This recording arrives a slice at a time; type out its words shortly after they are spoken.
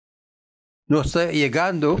nos está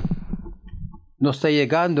llegando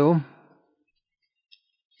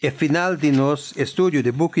el final de nuestro estudio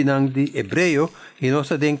de Bukinang de Hebreo, y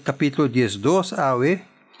nos está en capítulo 12 awe,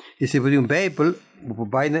 y si vous un Bible, vous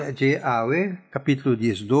pouvez je awe, capítulo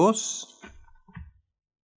 12.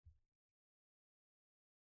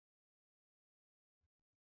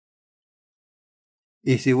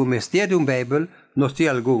 E se o mestre de Bible, nós tem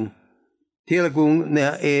algum. Tem algum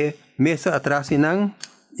na mesa atrás não.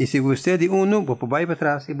 E se você de uno, você vai para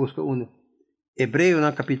trás e busca uno. Hebreu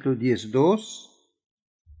no capítulo 12.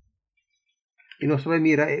 E nós vamos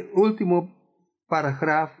mirar o último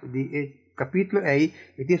parágrafo do capítulo aí.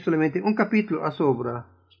 E tem somente um capítulo a sobra.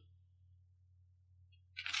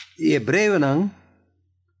 E Hebreu não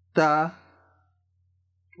está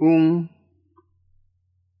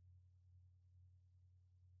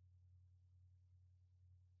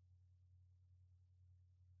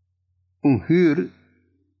huur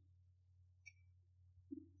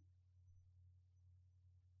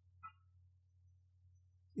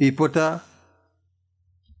e portanto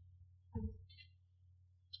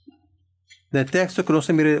no texto que nós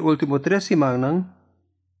miramos último 3 semanas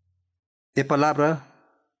a palavra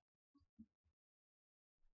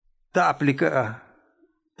está aplicada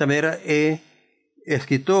também é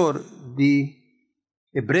escritor de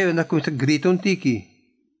Hebreu na coisa grita um tiki.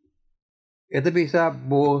 Esta bisa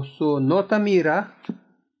boso nota mira,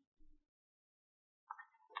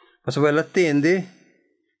 mas ela atende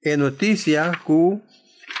a notícia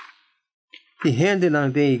que gente na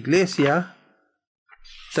igreja,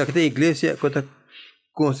 sabe que a igreja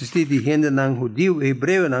consiste de gente na judeu e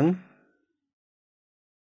hebreu não,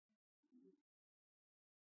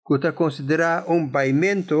 que está considera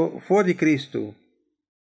baimento fora de Cristo.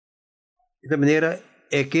 De maneira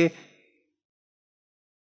é que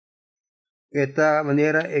esta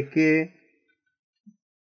maneira é que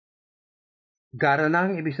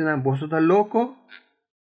garanang ibig sabihin boso ta loko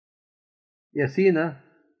e assim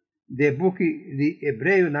de buki de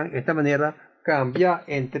hebreu nang esta maneira cambia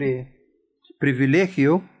entre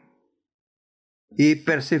privilegio e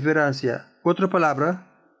perseverancia. Outra palavra,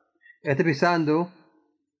 está pensando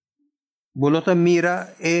bolota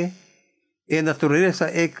mira é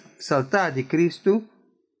natureza exaltada de Cristo,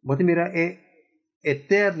 bolota mira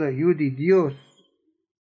eterno Hijo de Dios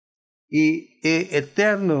y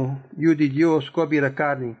eterno Hijo de Dios cobra la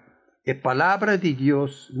carne, es palabra de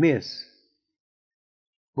Dios mes.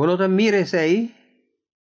 Bueno, mires ahí,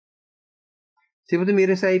 si vos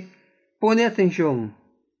mires ahí, pone atención.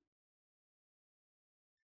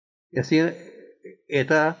 Y así,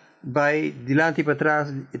 esta va delante y para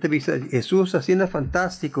atrás, esta vista Jesús haciendo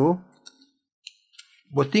fantástico,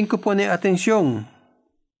 vos tenés que poner atención.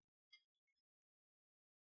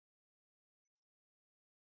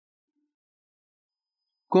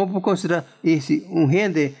 Como considerar esse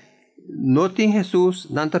gente não tem Jesus,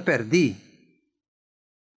 não está perdido.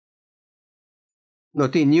 Não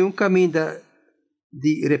tem nenhum caminho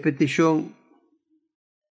de repetição,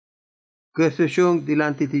 construção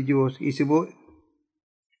diante de Deus. E se vou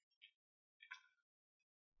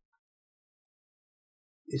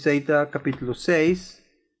isso aí está capítulo 6.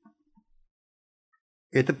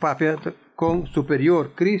 Este papel com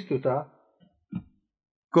superior Cristo está.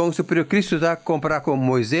 Com o superior Cristo está comparar com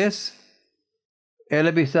Moisés,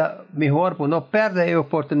 ela bisa melhor por não perder a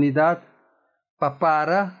oportunidade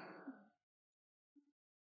para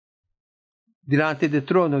diante do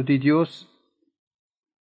trono de Deus.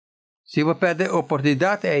 Se você perder a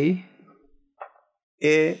oportunidade aí,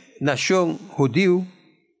 nação judeu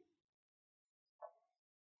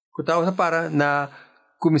que estava para na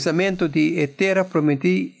começamento de terra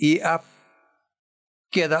prometida e a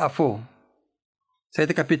queda a fogo.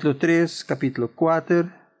 7 capítulo 3, capítulo 4,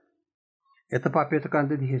 esta papel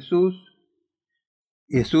tocante de Jesús,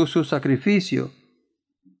 su sacrificio,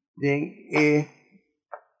 en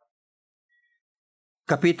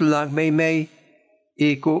capítulo meio,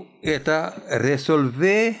 y esta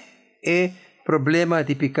resolver el problema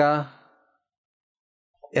de pecar,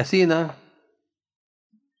 así,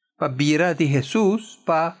 para virar de Jesús,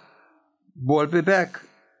 para volver back,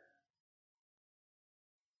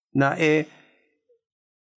 na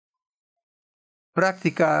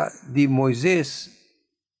prática de Moisés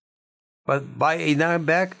vai ir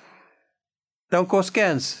back tão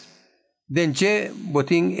cosquens denche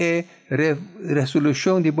botin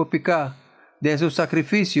resolução de bopicar desse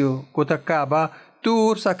sacrifício que acaba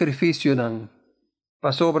tu sacrifício não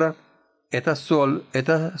para sobra esta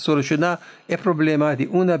solucionar o problema de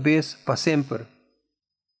uma vez para sempre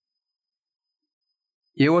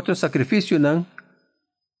e outro sacrifício não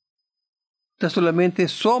está solamente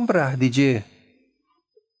sombra de je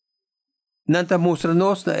nanta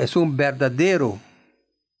mostranos na es un verdadero.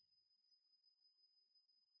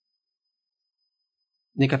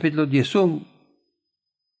 En capítulo 11,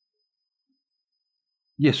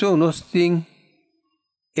 nos tem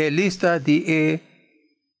lista de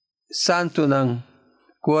santo nang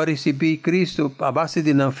que recebi Cristo a base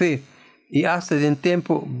de na fe e hasta de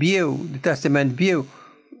tempo viu, de testamento viu,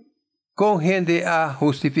 com gente a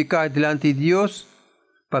justificar delante de Deus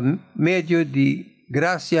por meio de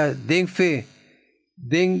graça, de fé,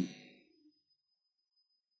 de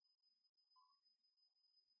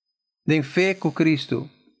fé com Cristo.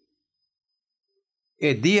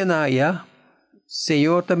 E dia na ya,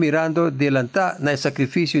 Senhor está mirando delante no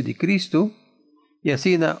sacrifício de Cristo, e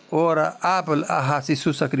assim na hora Abel a hacer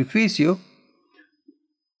su sacrifício,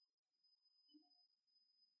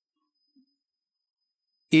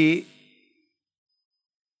 e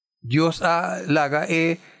Deus a laga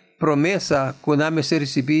promessa que nós se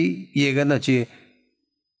recebi chega na che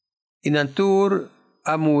inantur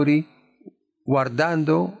amuri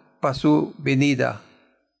guardando para su venida.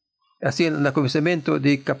 Assim no começamento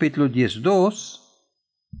de capítulo 12,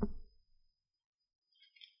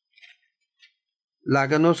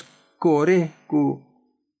 laga nos corre com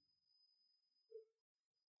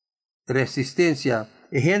resistência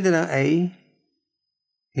e gente aí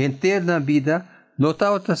gente na vida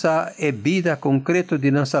nota sa é vida concreto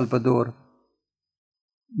de na Salvador.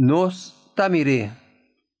 Nos tamire.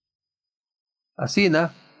 Assim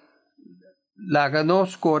na laga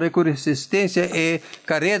nos corre com resistência e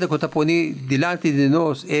carrera que taponi delante de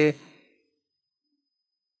nós e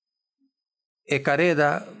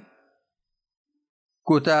carrera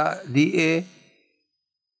que ta de é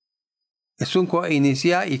um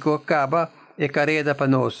inicia e que acaba e carrera para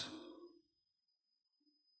nós.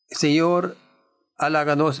 Senhor,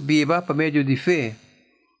 alaga-nos viva por meio de fé.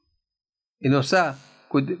 E nós sabemos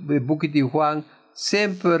que o book de Juan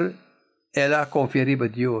sempre ela confiava a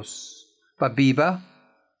Deus. Para viva,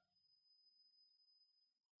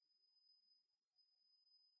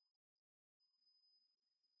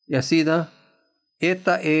 e assim,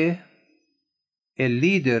 esta é o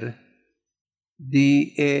líder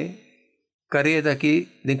de carreira aqui,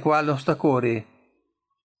 de qual nós está correndo.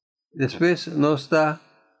 Depois nós está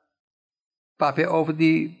papel over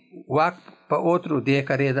de wak para outro de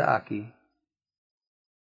carreira aqui.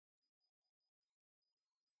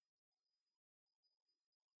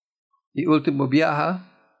 E último viaja,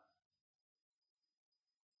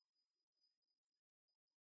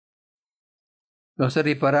 nós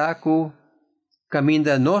reparar que o caminho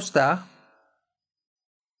da nossa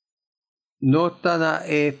nota na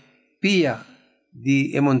pia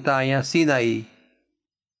de montanha Sinai.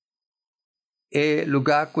 É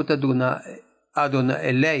lugar que está adona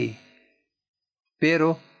é lei,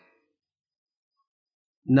 pero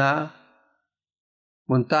na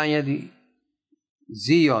montanha de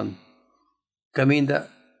Zion, caminha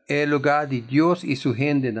é lugar de Deus e sua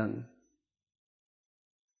gente.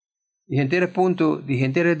 E entero ponto de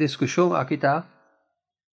entera discussão aqui está,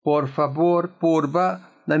 por favor,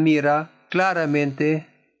 porba na mira claramente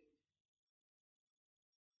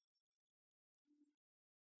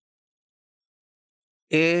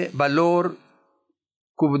é valor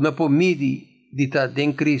que não pode medir de estar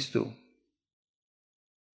em Cristo.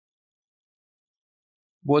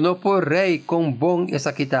 Não pode rei com bom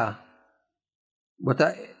essa que está.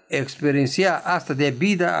 Bota experienciar hasta de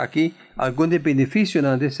vida aqui algum de benefício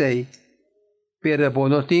não desei, pero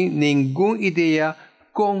não tem nenhuma ideia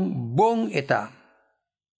com bom está.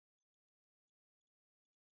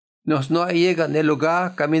 Nós não chega no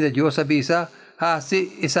lugar caminho de Deus avisa,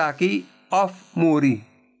 se essa aqui off muri.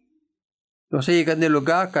 Nós chega no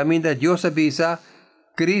lugar caminho de Deus avisa,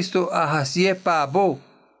 Cristo a hasie pabo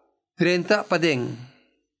 30 padeng.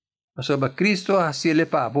 Sobre Cristo a hasie le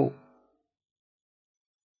pabo.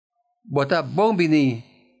 Bota bom bini.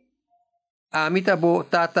 Amita bo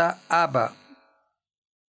tata aba.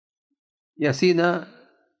 E assim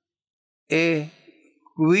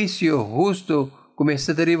juízo justo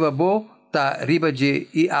começa a riba bo ta riba de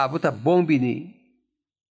e abo ta bom bini.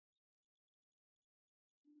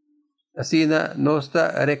 Assim nós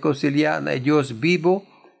está reconciliar na Deus vivo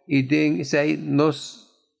e desse nós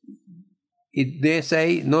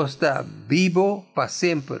está vivo para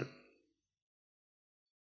sempre.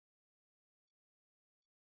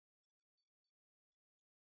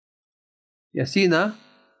 E assim,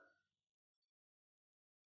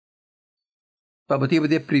 para motivo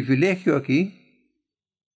de privilégio aqui,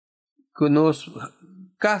 que nós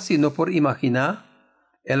quase não por imaginar,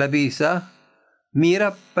 ela avisa,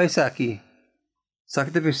 mira para isso aqui.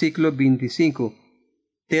 Saca do versículo 25.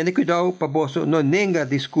 Tiene cuidado pa boso no nenga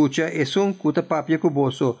discucha es un kuta papia ku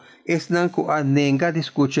boso es nang ku nenga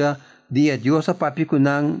discucha dia Dios a papi ku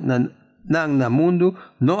nang na mundo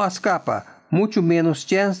no escapa, mucho menos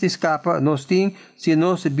chance de escapa nos tin si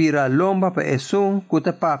nos vira lomba pa es un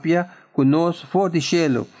kuta papia ku nos for de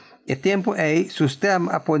cielo. E tempo é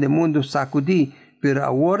sistema a pone mundo sacudi, pero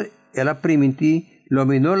agora ela primiti lo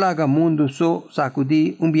no laga mundo so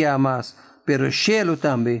sacudi dia mais, pero cielo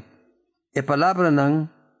também. E palavra nang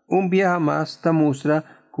dia mais ta mostra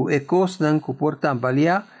que é cos nang ku por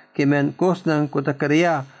tambalia que men cos nang ku ta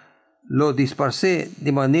crea lo disparce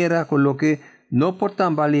de maneira con lo que no por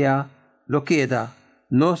tambalia lo queda.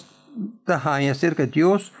 Nos tajaña cerca de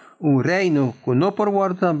Dios un reino que no por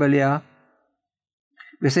guarda tambalia.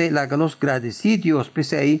 Pese la que nos agradeci Dios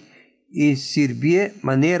pese y sirvie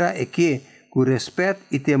manera e que con respeto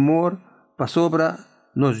y temor pa sobra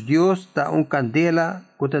nos Dios ta un candela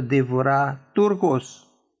que ta devora turcos.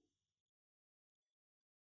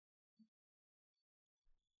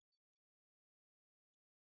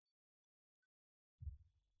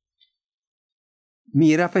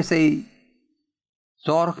 Mira pese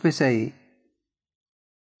zorg pese.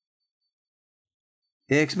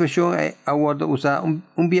 A expresión ahora usa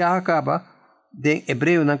un viaje acaba de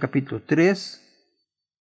Hebreo en el capítulo 3.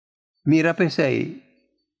 Mira pese.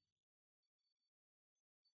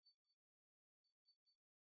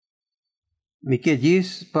 Me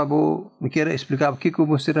quiere explicar qué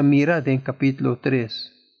cómo será mira en capítulo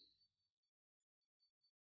 3.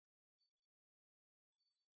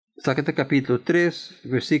 Sácate capítulo 3,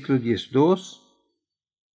 versículo 12.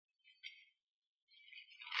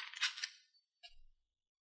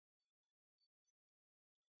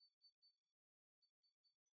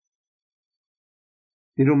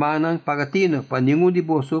 Romanan pagatino pa nenhum de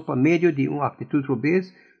vosso pa medio de uma actitud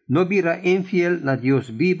rubes no vira infiel na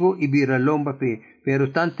Dios vivo e vira lomba pe,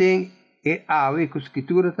 pero tanten e ave que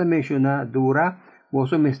escritura ta menciona dura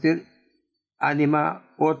vosso mester anima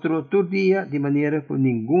outro dia de maneira que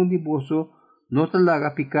nenhum de vosso no te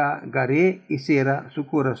laga pica gare e será su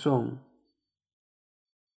corazón.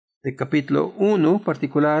 De capítulo 1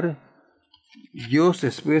 particular, Dios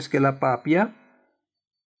después que la papia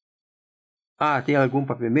tiene algún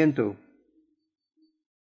papiamento.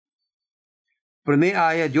 Primeiro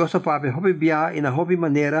aya Dios papi hobi bia e na hobi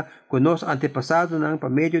maneira que nos antepassados nang pa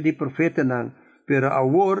medio de profeta nang, pero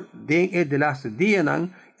agora den de last dia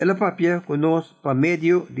nang ela papia que nos pa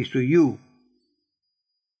medio de suyu.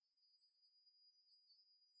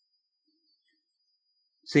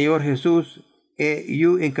 Señor Jesús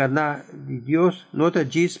eu encarnar de Dios, no te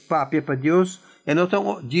diz papia pa Dios, e no te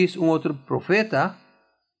diz un outro profeta.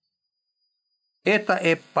 Esta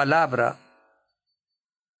es palabra.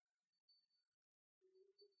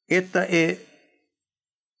 Esta es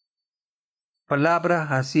palabra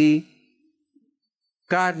así,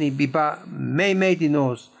 carne viva, me de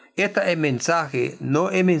nos. Esta es mensaje, no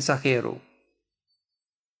es mensajero.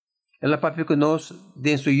 El papel que nos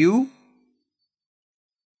den su yu.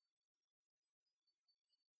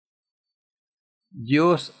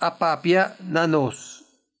 Dios apapia na nos.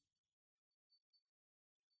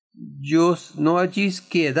 Dios no allí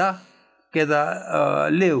queda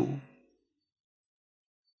leu.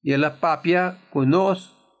 Y la papia con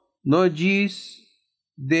nos no allí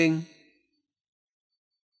den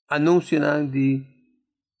anuncian de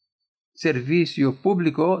servicio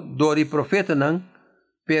público dori profeta nan,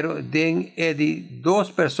 pero den de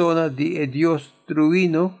dos personas de Dios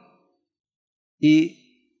truino y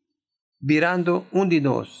virando un de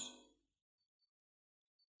nos.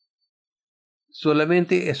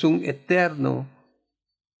 Solamente es un eterno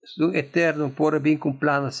por bien con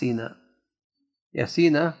plan asina. Y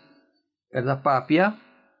asina, es la papia,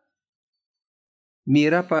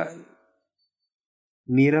 mira pa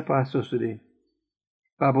suceder.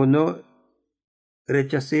 Para no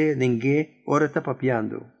rechazar ninguém, ahora está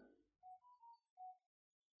papiando.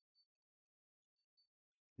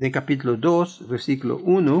 De capítulo 2, versículo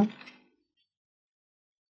 1,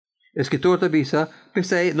 escritor te avisa,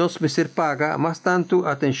 pese nos meser paga más tanto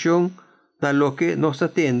atención a lo que nos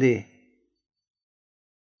atende.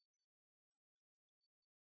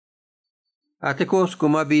 Atekos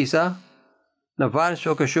como avisa, na várias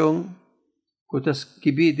ocasiões, quantas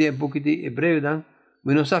que vi de book de Hebreu,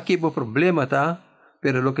 não sabe que o problema tá,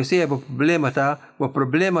 pero lo que sea o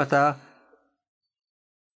problema tá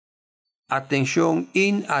atenção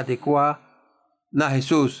inadequada na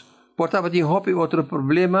Jesus. Portava de hope outro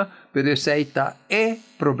problema, pero esse aí tá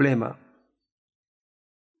problema.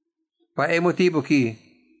 Para esse motivo que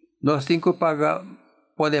nós temos que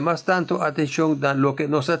poner mais tanto atenção no que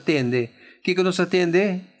nos atende. Que nos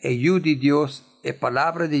atende é o de Deus es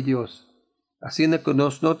palabra de Dios. Así que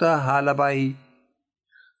nos nota halabay.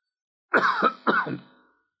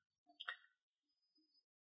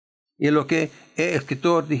 Y lo que el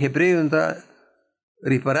escritor de Hebreo está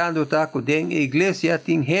reparando está que en iglesia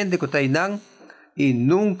tiene gente que está inang y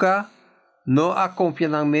nunca no ha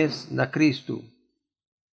confiado más en Cristo.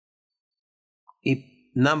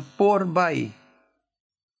 Y no por vai.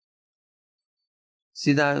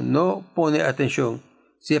 Si no pone atención,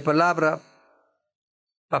 si la palabra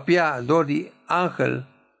papia do de ángel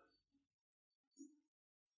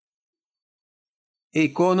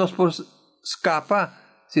y con nos por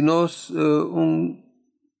escapa, si nos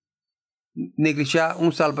negligencia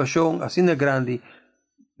una salvación así de grande,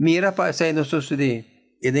 mira para ese no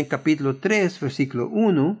sucede. En el capítulo 3, versículo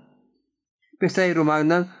 1, pesa y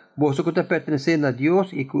romanan, vos que te pertenecen a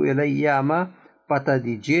Dios y que Él llama para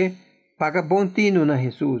DJ, paga bontino a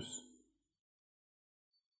Jesús.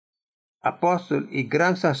 Apóstol y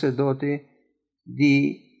gran sacerdote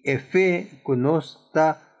de fe que nos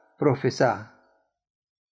está profesar.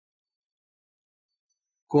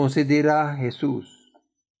 Considera Jesús.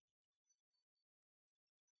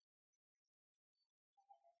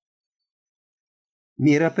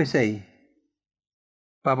 Mira pesei.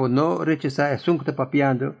 Para no rechazar el asunto que está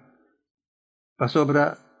papiando, para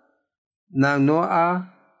sobra no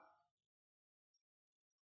ha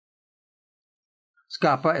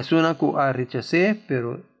escapa, es una que ha rechazado,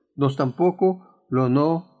 pero nos tampoco lo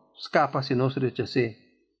no escapa si nos rechazé.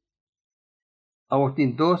 Ahora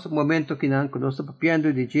en dos momentos que nos está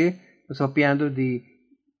papiando de G, nos está papiando de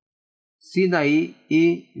Sinaí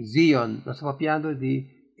y Zion, nos está papiando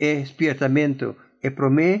de espirituamiento. El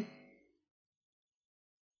promé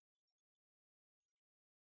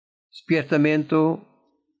espirituamiento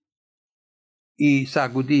y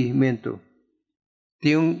sacudimiento.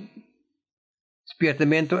 Tiene un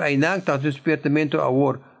espirituamiento ainang, tanto un espirituamiento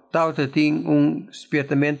ahora, tanto tiene un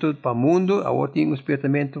espirituamiento para el mundo, ahora tiene un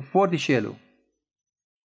espirituamiento fuera del cielo.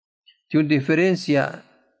 Tiene una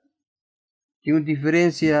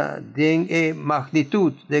diferencia de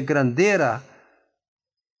magnitud, de grandeza,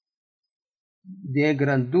 de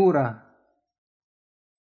grandura.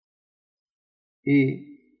 Y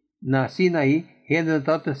nací ahí, gente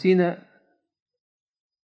tanto sina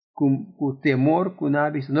con temor, con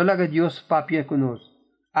aviso. No le haga Dios papia con nos.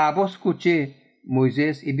 A vos escuché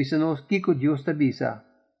Moisés y bisanos Kiko Dios te avisa.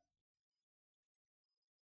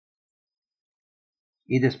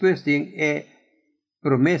 Y después tiene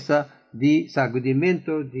promesa de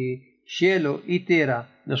sacudimiento de cielo y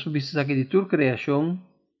tierra. Nos viste aquí de tu creación.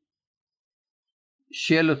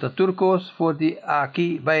 Cielo está turcos, for de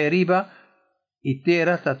aquí va arriba. Y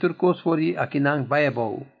tierra está turcos, for de aquí nan va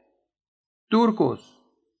abajo. Turcos.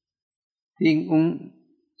 Tiene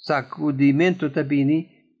un sacudimiento también,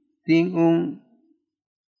 tiene una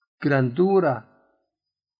grandura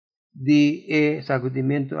de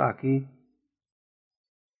sacudimiento aquí.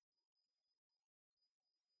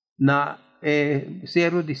 Na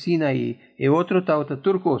cerro de Sinaí, y otro tauta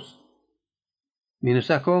turcos.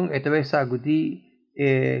 Minusakong, esta vez sacudí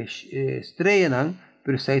estrellan,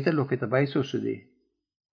 pero saita lo que te va a suceder.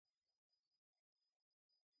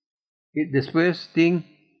 Y después tiene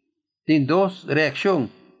dos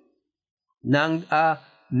reacciones. Nang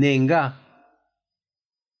a nenga.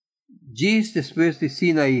 Gis después de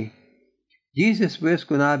Sinaí. Gis después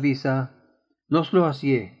con avisa. Nos lo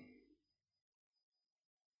hacía.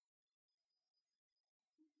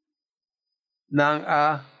 Nang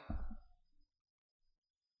a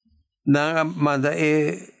manda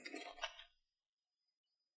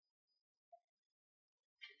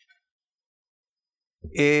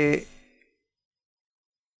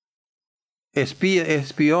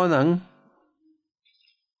espionan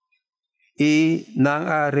y nang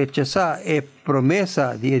a rechazar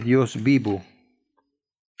promesa de Dios vivo.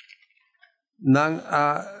 Nang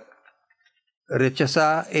a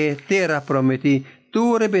rechazar tierra prometí.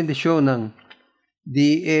 Tu bendición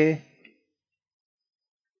de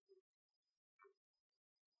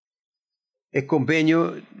el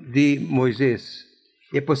convenio de Moisés.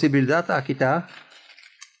 Y posibilidad aquí está.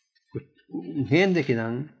 Gente que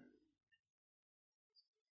dan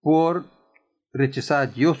por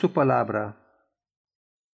rechazar Dios su palabra.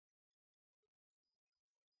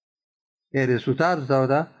 El resultado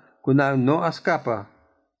está que no escapa.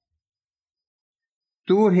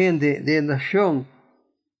 Tu gente de nación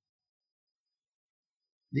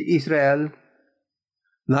de Israel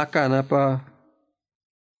na cana para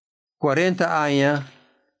 40 años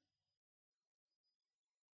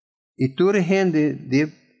y tu gente de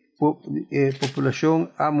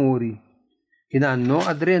población amori que no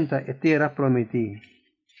adrenta a tierra prometida.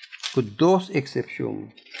 com duas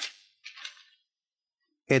exceções.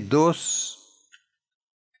 E dois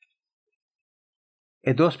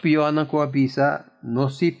pionan com avisa não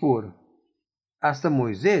se por. Hasta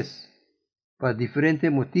Moisés, por diferente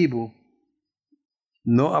motivo,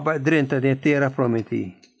 não adentra na terra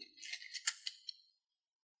prometida.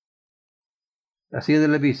 Assim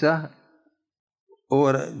ela avisa,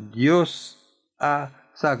 ora Deus ha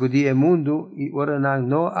sacudido o mundo e ora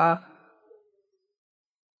não há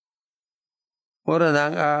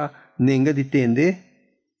ninguém detende,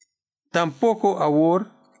 tampouco agora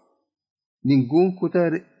nenhum kuta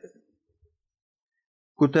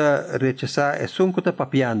rechazar é só kuta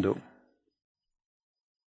papiando.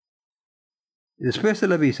 Depois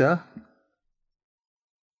da avisa,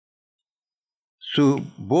 su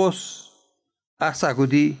voz ha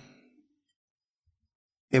sacudido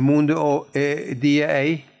o mundo o dia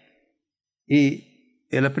aí e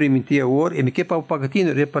ela permitia agora e me que para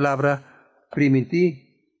pagatino a palavra permitir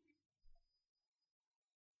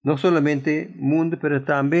não somente mundo, mas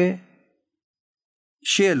também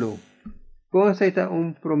cielo. Com esta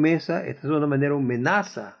promessa, esta é uma maneira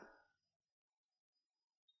ameaça.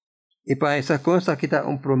 E para essa coisa que está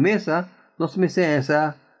uma promessa, não se me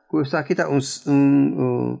essa coisa que está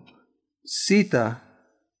cita.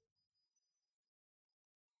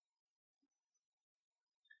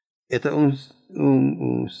 Esta é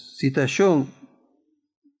uma citação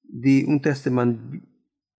de testamento,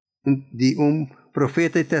 de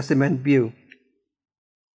profeta e testamento viu.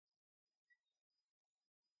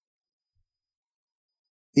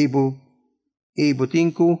 E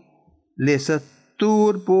botinco lesa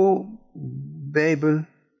turbo Bible.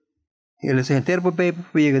 Ele se entera por Bible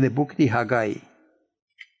para o book de Hagai.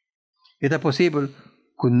 É possível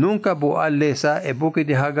que nunca vou ler o book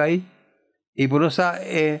de Hagai e vou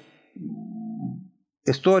saber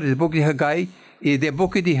história do book de Hagai e do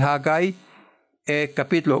book de Hagai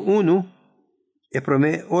capítulo 1 e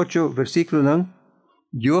primeiro 8 versículo não.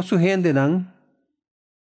 Deus su gente não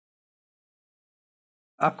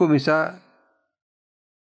a começar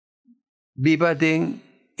viva den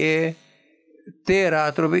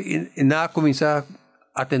terra e na começar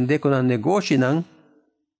a atender com o negócio não,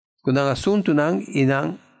 com o assunto não e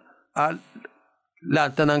não a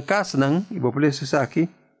lata ng casa não e vou falar isso aqui.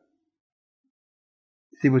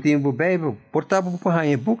 Se você tem o Bíblia, portava para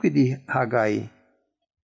o book de Hagai.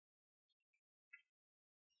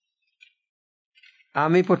 A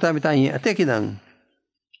mim portava até que não.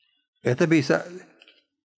 Esta bisa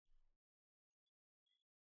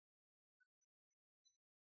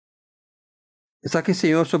Essa que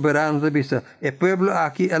Senhor soberano da vista. O povo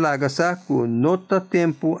aqui alagasa com nota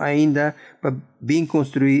tempo ainda para bem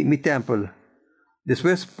construir mi templo.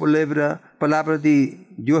 Depois palavra de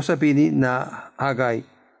Deus abini na Hagai.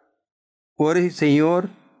 Ore Senhor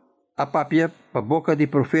apapia para boca de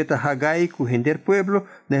profeta Hagai com render pueblo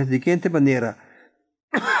na seguinte maneira.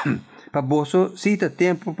 Para boso cita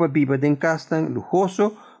tempo para viva den castan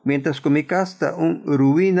lujoso, mientras come casta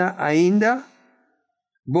ruína ainda.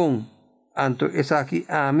 Bom. Anto es aqui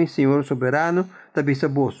a mi Senhor soberano da vista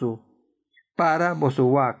boso para boso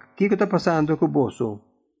wak. O que está passando com boso?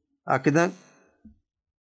 Aqui dan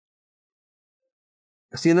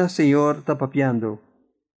assim o Senhor está papiando.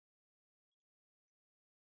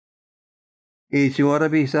 E o Senhor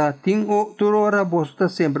avisa, tu ora boso está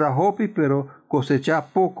sembra hopi, pero cosecha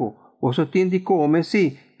pouco. Boso tem de comer,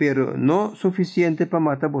 sim, pero não suficiente para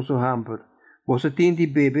matar boso hamper. Vos tem de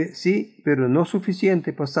beber, sim, pero não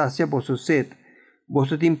suficiente para saciar vosso sede.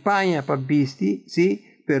 Vos tem panha para vestir, sim,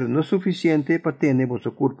 pero não suficiente para ter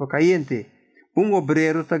vosso corpo caliente.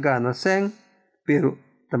 Obreiro te gana 100, pero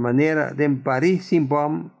da maneira de parir sem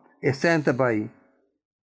bom é 100 também.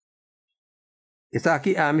 Está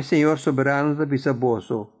aqui a mi Senhor soberano da visa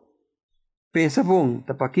vosso. Pensa bom,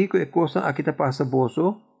 tá para aqui é coisa aqui tá passa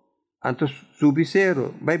vosso. Antes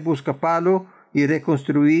subicero, vai buscar palo e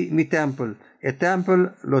reconstruir mi templo. O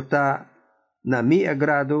templo lo está na mi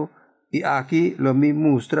agrado e aqui lo me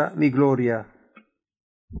mostra mi gloria.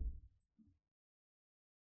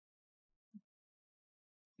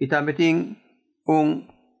 E também tem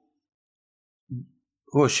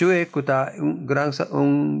Josué que está um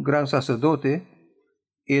gran sacerdote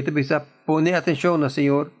e ele precisa poner atenção no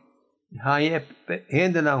Senhor. Hay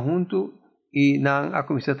gente na junto e não a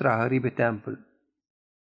começar a trabalhar no templo.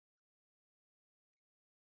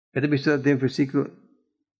 Esta vista del versículo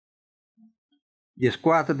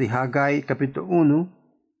 14 de Hagai, capítulo 1.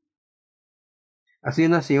 Así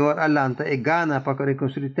el Señor alanta y gana para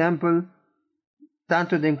reconstruir el templo,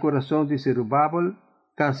 tanto del corazón de Zerubabel,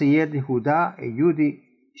 canciller de Judá y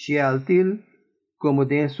Yudi Shealtiel, como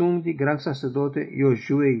de un gran sacerdote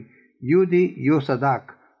Josué, Yudi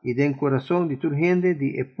Yosadak, e den coração de toda gente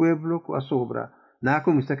de pueblo com a sobra, na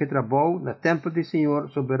comista que trabalhou na templo do Senhor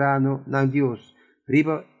soberano, na Deus,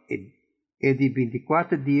 riba de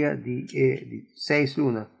 24 dias de 6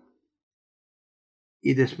 lunas.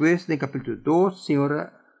 E depois, no capítulo 2,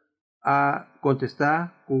 Senhora a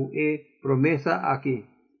contestar com a promessa aqui.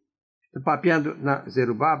 Está papiando na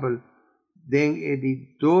Zerubabel, den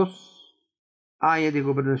de 2 anos de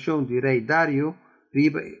governação de rei Dario,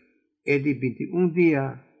 riba de 21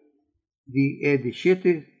 dias de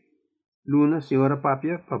 7 lunas, Senhora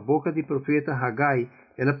papia, para a boca do profeta Hagai.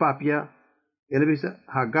 Ela papia, ela visa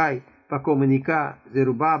Hagai para comunicar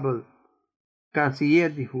Zerubabel,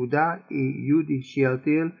 canciller de Judá e Yudi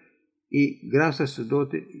Shealtiel, e grande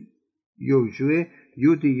sacerdote Josué,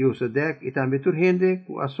 Yudi Yosadek, e também toda gente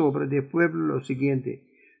com a sobra do pueblo o seguinte: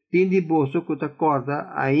 tinde vosso que te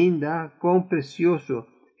acorda ainda com precioso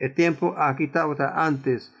o tempo aqui estava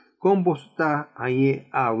antes, com vos está aí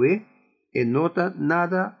awe, e nota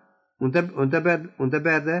nada, unta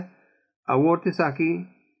verde, a vortes aqui,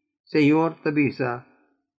 Senhor tabisa,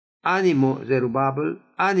 ânimo Zerubabel,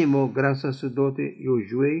 ânimo gran sacerdote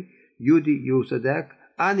Josué, Yudi Yosadek,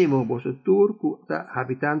 ânimo vosso turco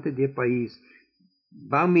habitante do país.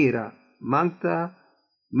 Bamira,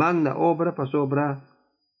 magna obra para sobra,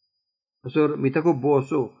 pastor, mitako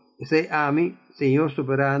vosso, e ami, Senhor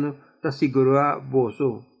soberano, ta segura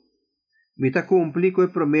vosso. Mita cumpli com a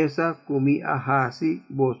promessa comi ahasi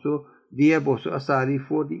vosso, dia vosso asali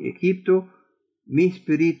for de Egipto, mi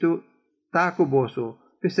espírito taco vosso.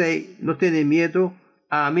 Pensei, não tenha medo,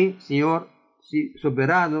 ami, Senhor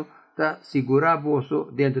soberano, ta segura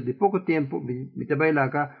vosso, dentro de pouco tempo, mita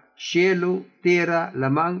bailaca, cielo, terra,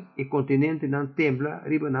 lamang e continente não tembla,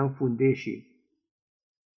 riba não fundeshi.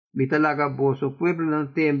 Mitalaga vosso pueblo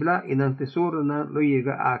não tembla e não tesouro não lo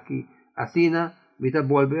llega aqui. Asina, mita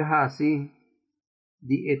volve hasi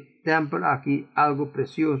de templo aqui algo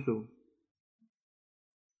precioso.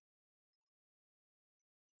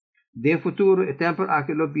 De futuro, o templo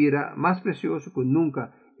aqui lo vira mais precioso que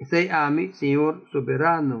nunca. E sei ami, Senhor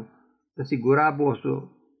soberano, te segura vosso,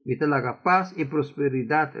 mitalaga paz e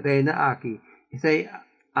prosperidade reina aqui. E sei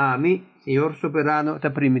ami, Senhor soberano, te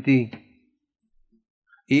permiti.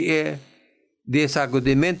 E o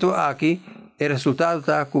desagradecimento aqui, o resultado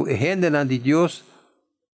está que a gente de Deus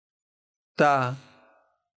está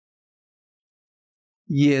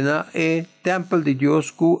llena o templo de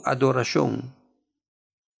Deus com adoração.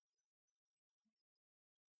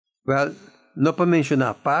 Well, não para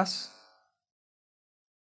mencionar paz,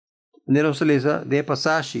 não se lesa de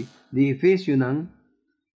passagem de Efésios,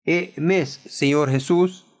 e mes Senhor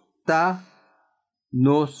Jesus está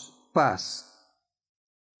nos paz.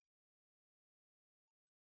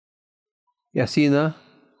 E assim, o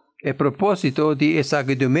propósito de esse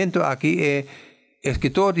argumento aqui é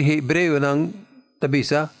escritor de Hebreu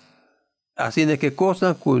tabisa, assim que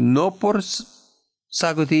coisa que não por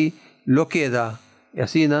saber lo queda, e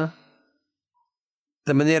assim,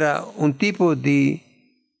 de maneira tipo de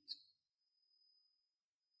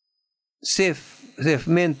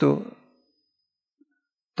sofrimento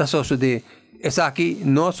está sucedendo. Essa aqui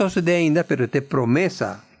não sucede ainda, mas tem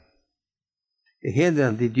promessa. A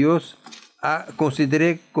gente de Deus a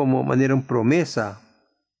considere como maneira uma promessa.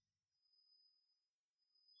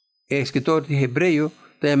 O escritor de Hebreu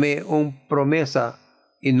também é uma promessa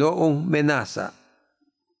e não uma ameaça.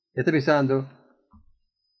 Está pensando?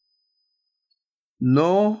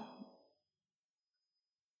 Não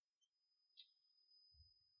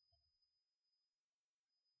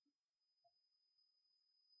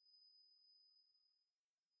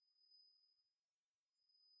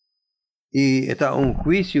e está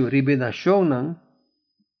juízo, revelação,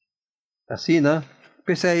 assim,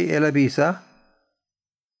 pensei ela avisa,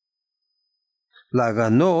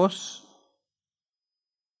 laganos,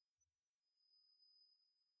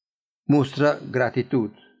 mostra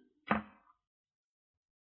gratitud.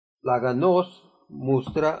 Laganos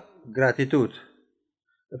mostra gratitud.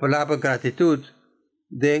 A palavra gratitud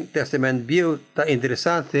do Testamento Viejo está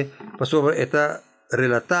interessante, para sobre esta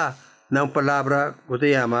relatar na palavra que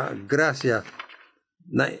se chama gracia.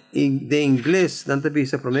 De inglês, não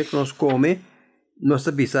bisa para mim que nós come, nós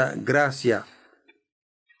bisa gracia.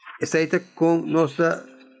 Esta é com nossa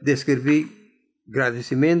descrever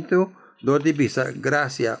agradecimento, do de bisa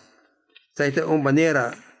gracia. Esta é uma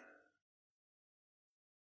maneira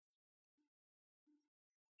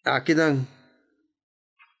aqui não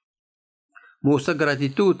mostra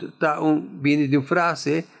gratitude, está vindo de uma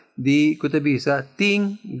frase de que bisa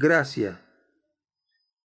ting gracia.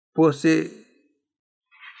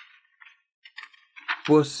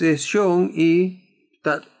 Possessão e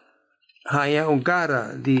hanya un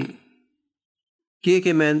cara di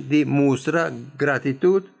que men di mostra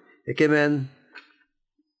gratitud e que men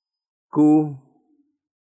ku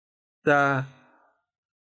ta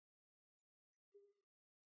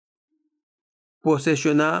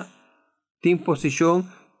posesiona tin position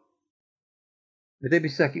deve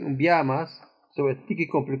bisa que un biamas sobre tiki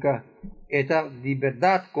complica eta de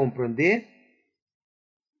verdad comprender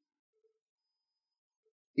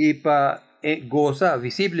y para goza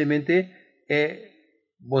visiblemente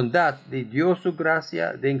bondad de Dios su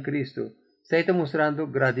gracia de en Cristo. Se está mostrando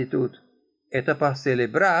gratitud. Eta para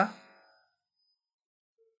celebrar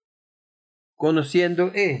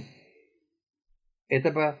conociendo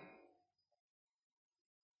Eta para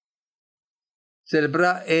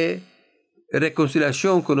celebrar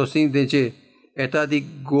reconciliación conociendo eta de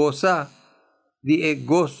goza de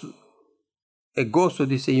gozo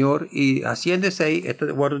del Señor y haciéndose ahí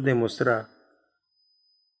está guardo demostrar.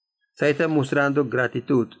 Se está mostrando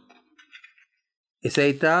gratitud. Y se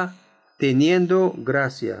está teniendo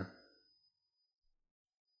gracia.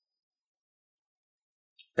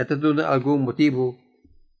 Este tiene algún motivo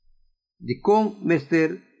de cómo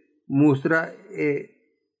Mester muestra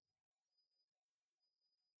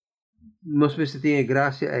no sé si tiene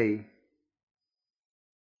gracia ahí.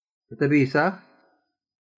 Esta visa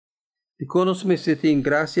de cómo Mester tiene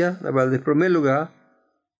gracia, en primer lugar,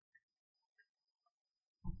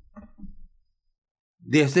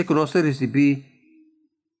 desde que nos recibí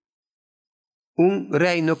un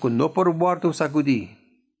reino que no por guardo sacudí.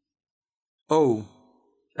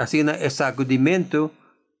 Así el sacudimiento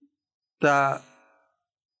está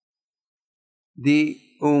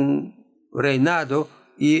de un reinado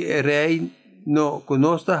y el reino con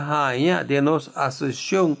nuestra haña de nos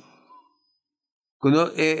asociación con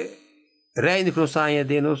el reino con nuestra haña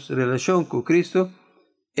de nos relación con Cristo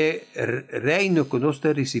el reino que nos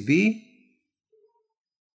recibí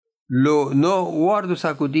lo no guardo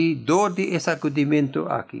sacudí de sacudimiento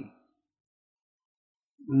aquí.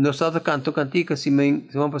 Nosotros canto cantica si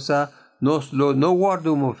vamos a pasar nos lo no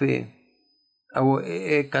guardo mo fe.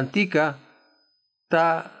 Cantica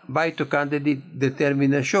está vai tocando de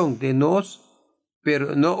determinación de nos,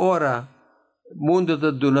 pero no ora mundo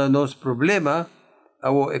de nos problema,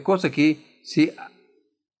 é cosa que si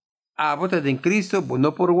abota en Cristo,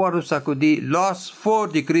 no por guardo sacudí los for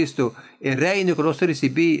de Cristo, el reino que nos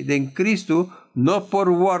recibí de Cristo, no por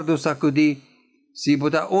guardo sacudí. Si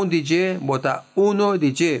bota un DJ, bota uno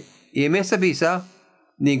DJ. Y en esa visa,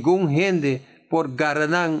 ningún gente por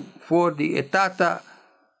garanan for de etata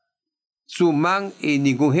su man y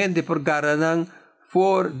ningún gente por garanan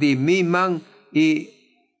for de mi man y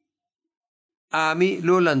a mí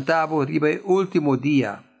lo lantabo riba el último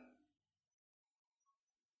día.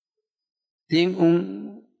 Tiene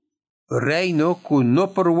un reino que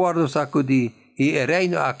no por guardo sacudí y el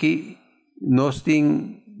reino aquí nos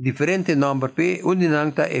tiene diferente nombre, pero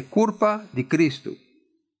uninanta es culpa de Cristo.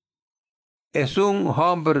 Es un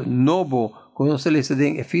hombre nuevo, como se le dice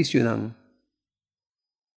en Efesios.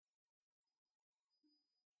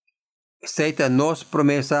 Esta nos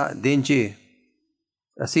promesa de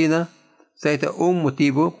así, esta un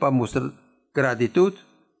motivo para mostrar gratitud.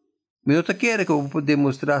 Me no te quiere que pueda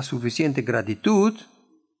demostrar suficiente gratitud.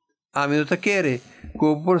 A mí no te quiere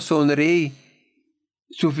que pueda sonreír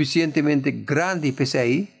suficientemente grande pese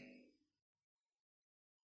ahí.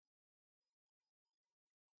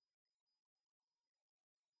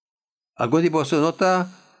 Algún tipo no está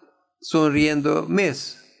sonriendo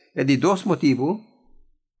mes. Es de dos motivos.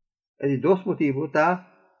 Está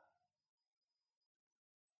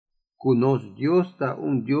que nos Dios está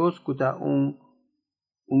un Dios que está un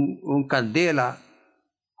candela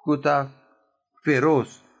que está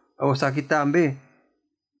feroz. O sea que también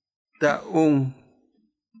está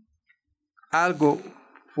algo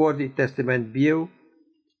fuera del Testamento Viejo,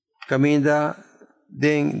 camina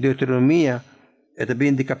en Deuteronomia,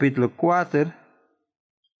 también de capítulo 4,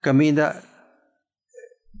 camina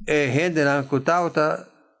gente que está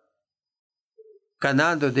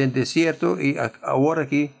canando en el desierto y ahora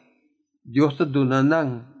que Dios está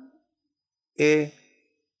dando el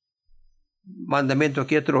mandamiento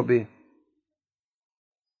que trobe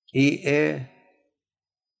y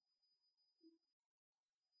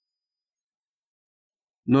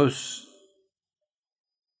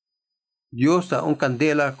Dios está un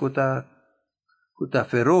candela que está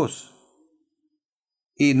feroz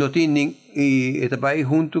y no tiene y está ahí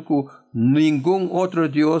junto con ningún otro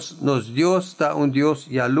Dios. Dios está un Dios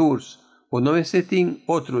y a luz. O no existe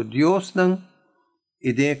otro Dios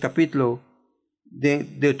y de capítulo de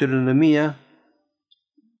Deuteronomia,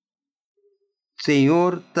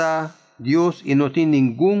 Señor está Dios y no tiene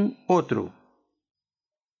ningún otro.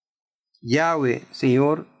 Yahweh,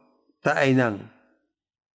 Señor, Tainang.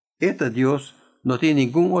 Este Dios no tiene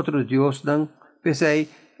ningún otro Dios, pese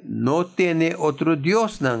no tiene otro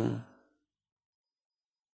Dios,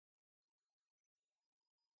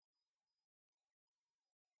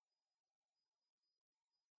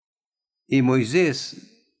 Y Moisés,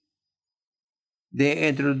 de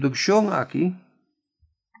introducción aquí,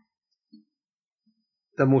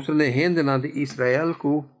 te muestra la gente de Israel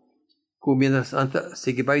que mientras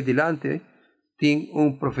sigue para adelante, tiene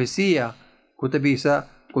una profecía que te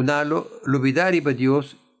avisa que no lo olvidará para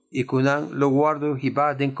Dios y que no lo guardo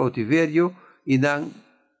Jehová en cautiverio y no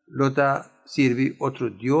lo ta sirve otro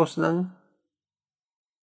Dios,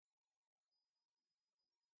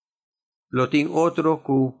 lo tiene otro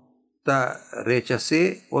que ta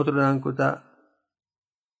rechacé, otro que ta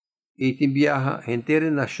y te viaja entera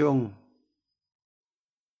nación.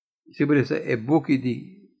 Si por eso el buque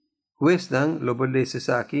de juez lo puede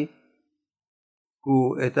decir aquí,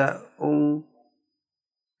 que está una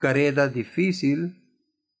carrera difícil,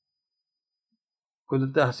 cuando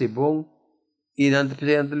está así bon, y no te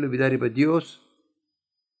presenta olvidar para Dios,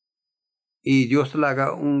 y Dios te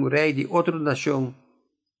haga un rey de otra nación,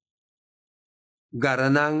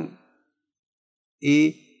 garanán,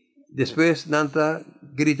 y después nanta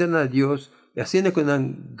gritan a Dios, y así que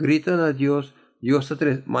gritan a Dios, Dios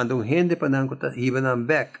te manda un gente para nanco y van a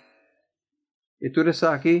back. Y tú eres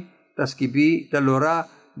aquí, te escribí, te lo hará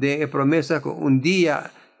de promesa que un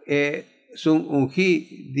día son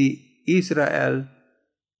ungí de Israel,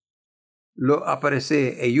 lo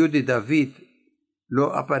aparece, el hijo de David,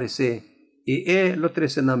 lo aparece, y él lo trae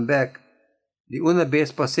en back, de una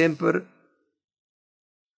vez para siempre.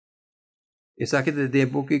 Es aquí de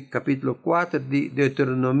Buque capítulo 4 de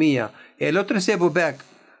Deuteronomía. El otro se back,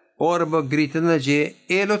 orba gritan allí,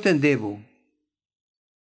 él lo tendebo.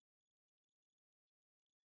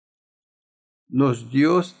 Nos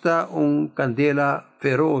Dios da un candela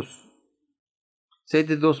feroz. Se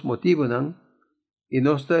de dos motivos, ¿no? Y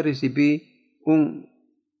nos da recibir un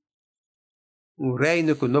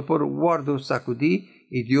reino que no por guardo sacudí,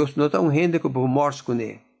 y Dios no da un gente que por morir con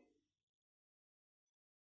él.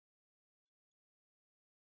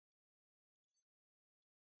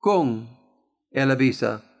 Con, él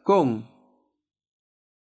avisa, con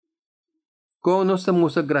nuestra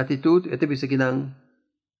mucha gratitud, este avisa que no.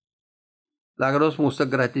 La muestra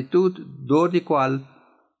gratitud, do de cual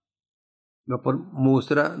no por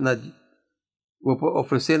mostrar o por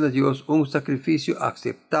ofrecer a Dios un sacrificio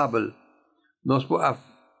aceptable. Nos por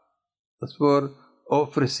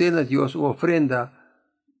ofrecer a Dios una ofrenda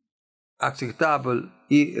aceptable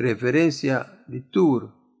y reverencia de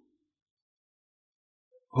tur.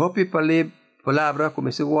 Hopi palabra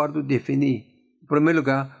como se guardo definir. En primer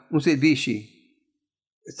lugar, un servicio.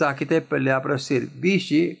 Esta aqui tem a palavra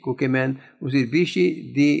serviço, que é um serviço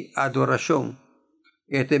de adoração.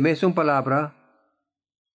 Esta mesma palavra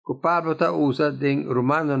que Pablo usa em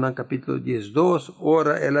Romanos, no capítulo 12,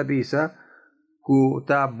 ora ela avisa que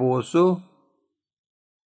está boso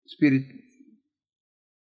espírito,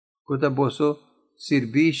 que está boso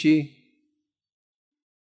serviço,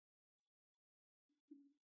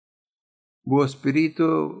 o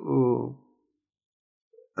espírito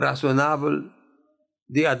razonável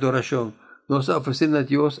de adoración. Nos ofrecen a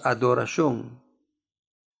Dios adoración.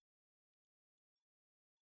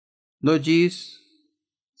 No dice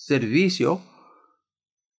servicio,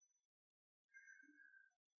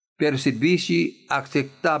 pero servicio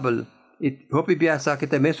aceptable. Y hopi piensa que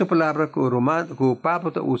también es una palabra que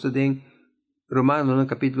Pablo usa en Romanos, no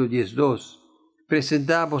capítulo 12.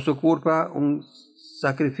 Presentamos su cuerpo un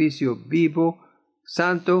sacrificio vivo,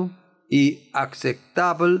 santo y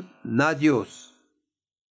aceptable a Dios.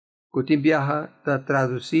 Que viaja a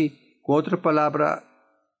traducir con otra palabra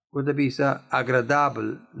que dice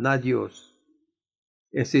agradable a Dios.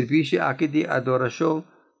 El servicio aquí de adoración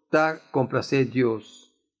está complacer a Dios.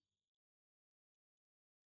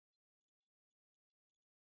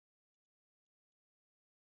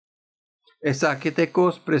 Es aquí te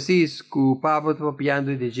cos preciso que Pablo está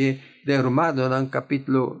pidiendo de Romanos en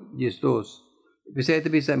capítulo 12. Você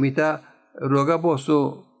dice, mita roga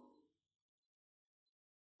vosso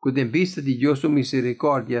que en vista de Dios su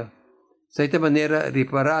misericordia, de esta manera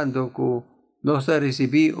reparando que nos ha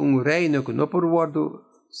recibido un reino que no por guardo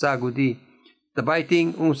sagudí, también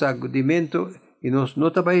tiene un sagudimiento y nos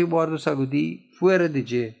no también guardo sagudí fuera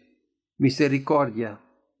de misericordia.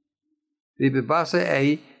 De base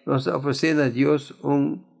ahí nos ofrecen a Dios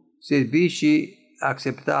un servicio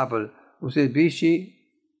aceptable, un servicio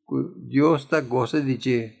que Dios está goza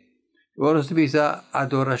de. Ahora se dice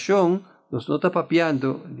adoración, nos no está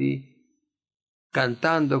papiando de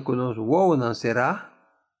cantando con nos wow nan será.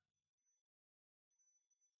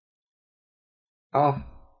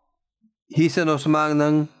 Hisa nos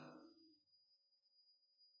magnan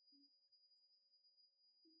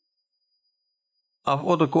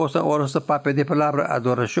otra cosa, ahora se papel de palabra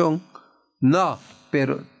adoración. No,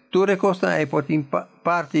 pero tú recosta hay por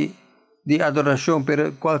parte de adoración,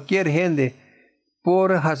 pero cualquier gente,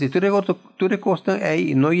 por así, tú recosta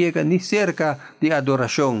ahí no llega ni cerca de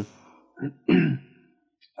adoración.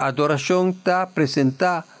 Adoración está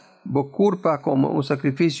presentada culpa como un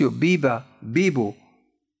sacrificio vivo,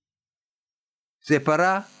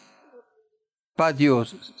 separado para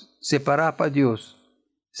Dios, separado para Dios.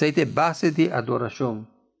 Esa es la base de adoración.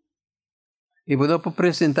 Y bueno,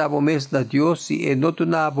 presentamos mes a Dios si no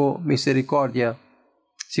tenemos misericordia.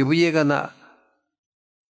 Si vos llegan a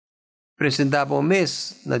presentar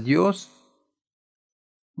mes a Dios,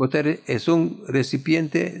 vos es un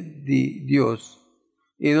recipiente de Dios.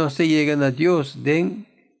 Y no se llegan a Dios den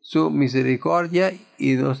su misericordia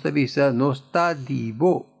y nos avisa, no está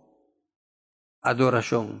vivo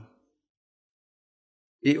adoración.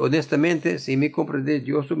 Y honestamente, si me comprende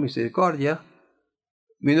Dios su misericordia,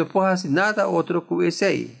 me no puedo hacer nada otro que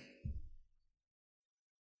ese.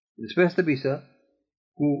 Después te avisa,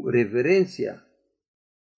 con reverencia,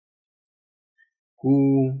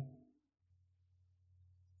 con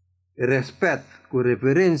respeto, con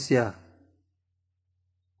reverencia,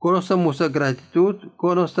 con nuestra gratitud,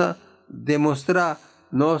 con nuestra demostrar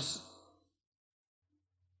nos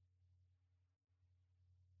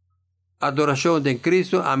adoración de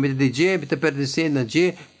Cristo, a mí de Dios, te pertenece a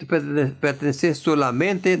Dios, te pertenece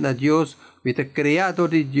solamente a Dios, me te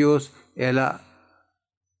creador de Dios, el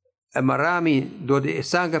marami donde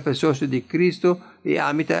sangre preciosa de Cristo, y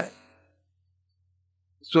a mí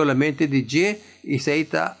solamente de Dios, y se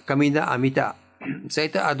está camina a mitad, se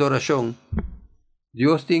está adoración.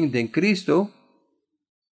 Dios tiene en Cristo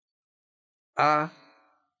a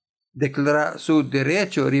declarar su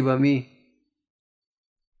derecho arriba a mí.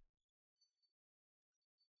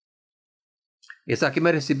 Esa que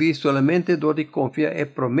me recibí solamente donde confía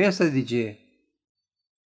en promesa de Dios.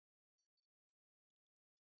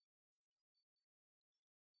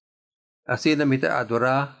 Así na mita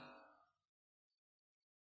adorar,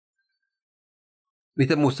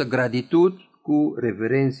 mita muestra gratitud con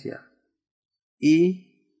reverencia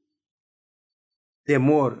y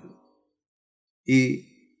temor y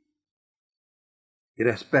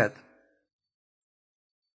respeto.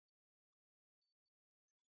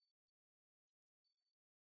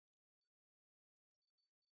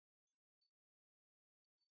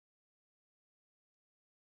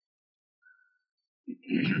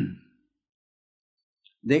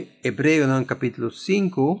 De Hebreo en capítulo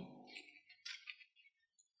 5,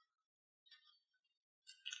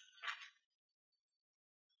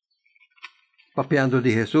 papeando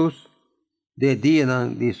de Jesús, de día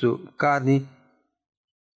de su carne,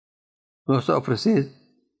 nos ofrece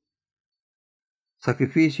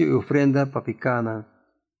sacrificio y ofrenda papicana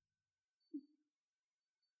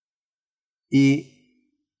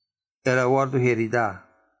y el aguardo heredad,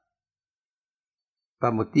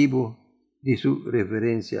 para motivo de su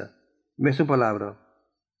reverencia. Mesma palabra.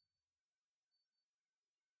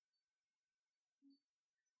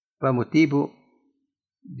 Para motivo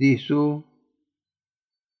de su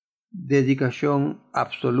dedicación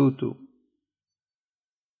absoluta,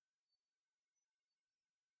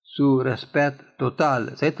 su respeto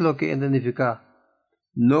total. ¿Sabes lo que significa?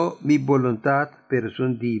 No mi voluntad, pero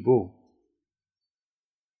son divo.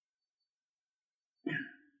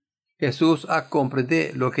 Jesús ha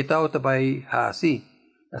comprendido lo que estaba así,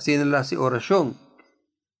 haciendo la oración.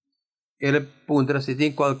 Él pondrá si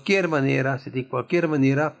de cualquier manera,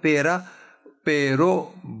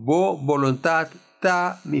 pero vos voluntad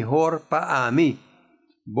está mejor para mí.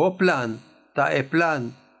 Vos plan, está el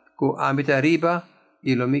plan con a mí arriba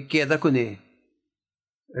y lo me queda con él.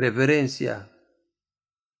 Reverencia.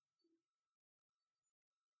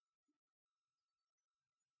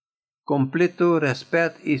 Completo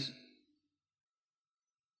respeto y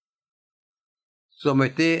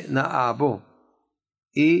someter na abo.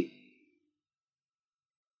 Y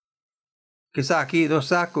que aquí no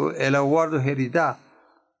saco el aguardo heredad.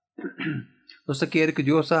 No se quiere que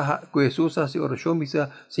Dios que Jesús hace oración, dice,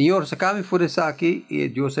 Señor, sacame fuera de aquí, y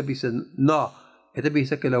Dios dice, no, este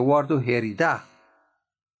dice que el aguardo heredad.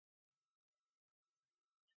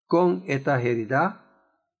 Con esta heredad,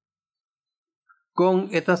 con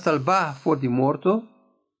esta salvaje por de muerto,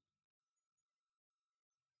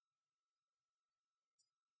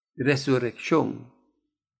 resurrección.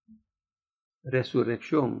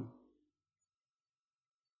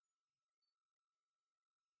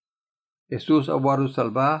 Jesus aguardo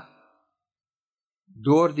salvar,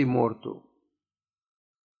 dor de morto,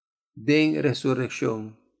 den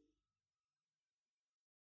resurrección.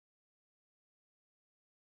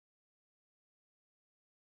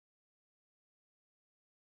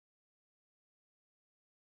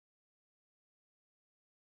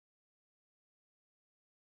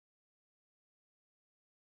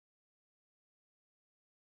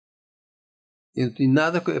 E não tem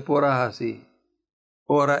nada que por assim.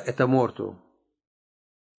 Ora está morto.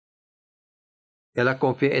 Ela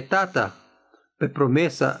confia e tata per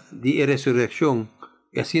promessa di resurrezione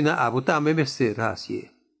e sina abutambe messer hasie.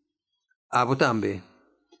 Abutambe.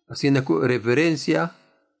 Sina cu reverencia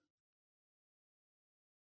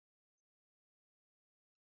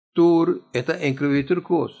tur eta incluitur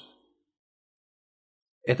cos.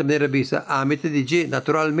 Eta manera bisa mete dice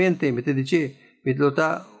naturalmente mete dice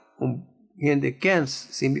lota un gente kens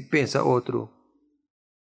si pensa outro.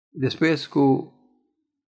 Después cu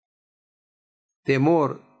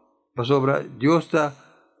temor pa sobra Dios está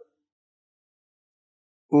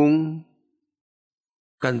un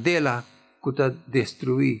candela que ta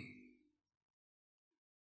destruí.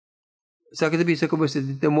 ¿Sabe qué dice como ese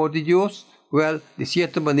temor de Dios? Well, de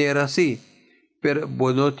cierta manera sí, pero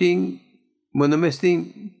bueno, no me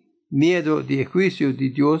miedo de juicio de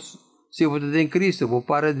Dios si vos en Cristo, vos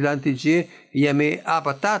para delante de y me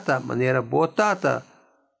abatata, manera botata.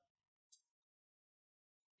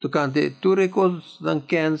 Tocante, tu recos dan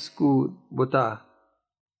cans ku bota.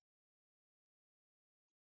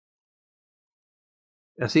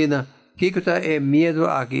 Así na, que miedo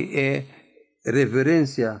aquí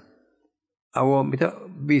reverencia. Ahora, mita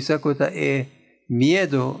bisa kota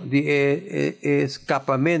miedo de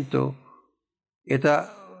escapamento.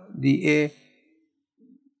 Eta de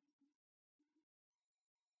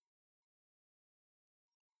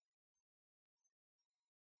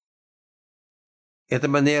esta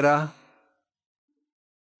manera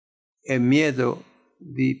el miedo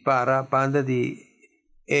de para banda de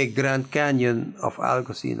Grand Canyon of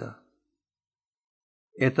Algocina.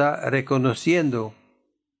 Está reconociendo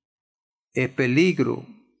el peligro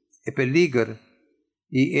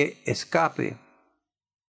y el escape.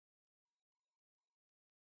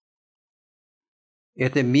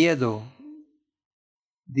 Este miedo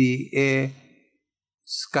de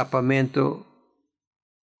escapamiento.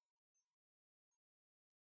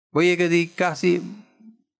 Voy a decir casi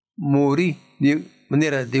morí de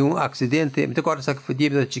manera de un accidente. Me acuerdo que fue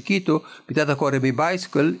de chiquito, me acuerdo mi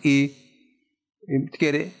bicycle y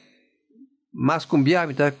quiere más cambiar,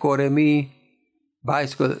 me acuerdo mi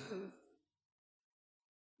bicycle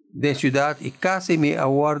de ciudad y casi me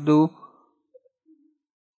aguardo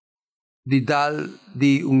de dar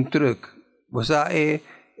de un truck. O sea,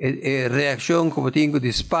 reacción como tengo de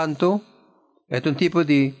espanto, es un tipo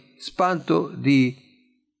de espanto de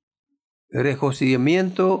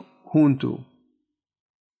regocijamiento junto.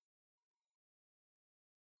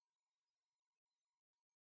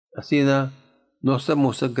 Así nos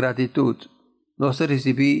muestra gratitud. Nos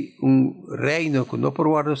recibí un reino que no por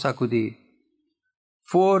guardo sacudir.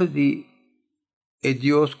 For de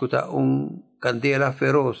Dios que está un candela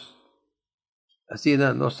feroz. Así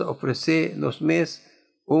nos ofrece nos mes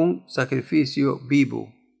un sacrificio vivo.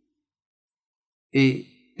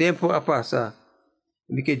 Y tiempo a pasar.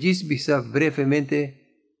 Me que diz bisa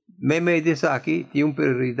brevemente, me dice aquí tiene una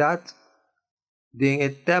prioridad en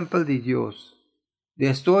el templo de Dios. De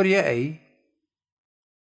historia ahí,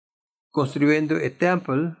 construyendo el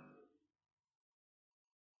templo,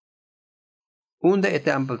 ¿dónde el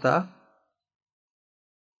templo está?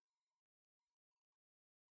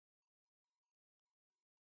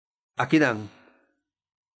 Aquí dan.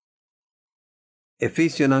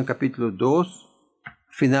 Efesios capítulo 2,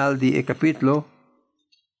 final del capítulo,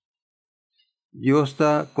 Dios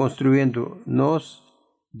está construyendo nos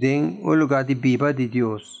en un lugar de viva de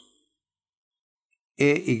Dios.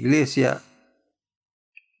 Iglesia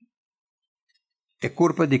es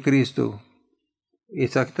culpa de Cristo.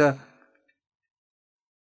 Exacta.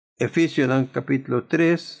 Efesios capítulo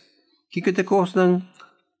 3, que te costan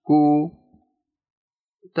que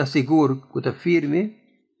está seguro, que está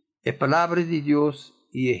firme, es palabra de Dios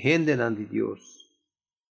y es gente de Dios.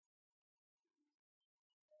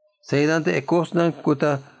 Saidante es costan que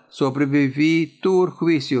está sobreviví tu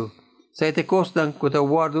juicio. Saidante costan que está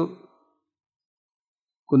guardo,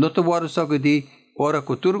 que no te guardo saco de ora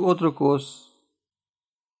que tu otra cosa,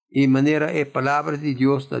 y manera es palabra de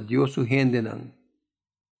Dios, da Dios su gente.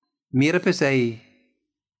 Mira pues ahí,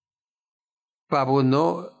 para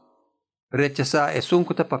no rechazar es un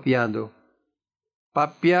que está papiando.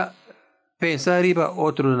 Papia pensa arriba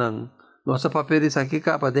otro nan. Nossa papel sa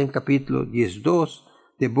kikapa den kapitulo 12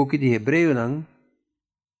 de buki de Hebreo nang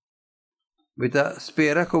Vita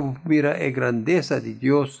espera como mira a grandeza de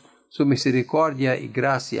Dios, su misericordia y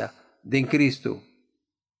gracia en Cristo.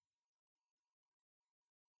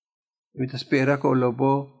 Vita espera como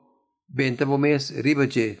lobo 20 mes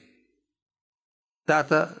ribaje.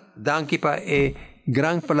 Tata, danke pa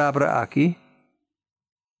gran palabra aqui.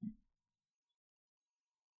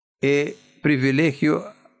 Privilegio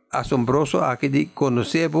asombroso aqui de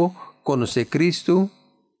conocer Cristo,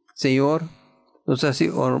 Senhor. Nos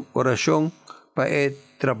hace oración para el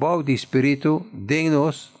trabajo de Espíritu de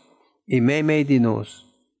nos y meme de nos.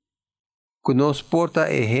 Que nos porta a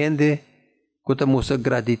gente que muestra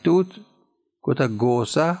gratitud, que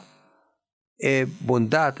goza e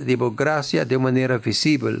bondad de gracia de manera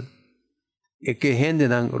visible. Y que gente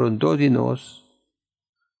nan rondó de nos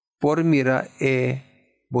por mirar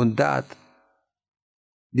bondad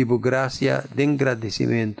de gracia de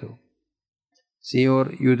agradecimiento.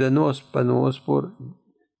 Señor, ayúdanos para nos por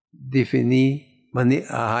definir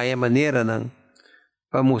a manera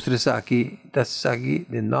para mostrar aquí,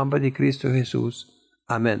 en nombre de Cristo Jesús.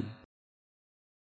 Amén.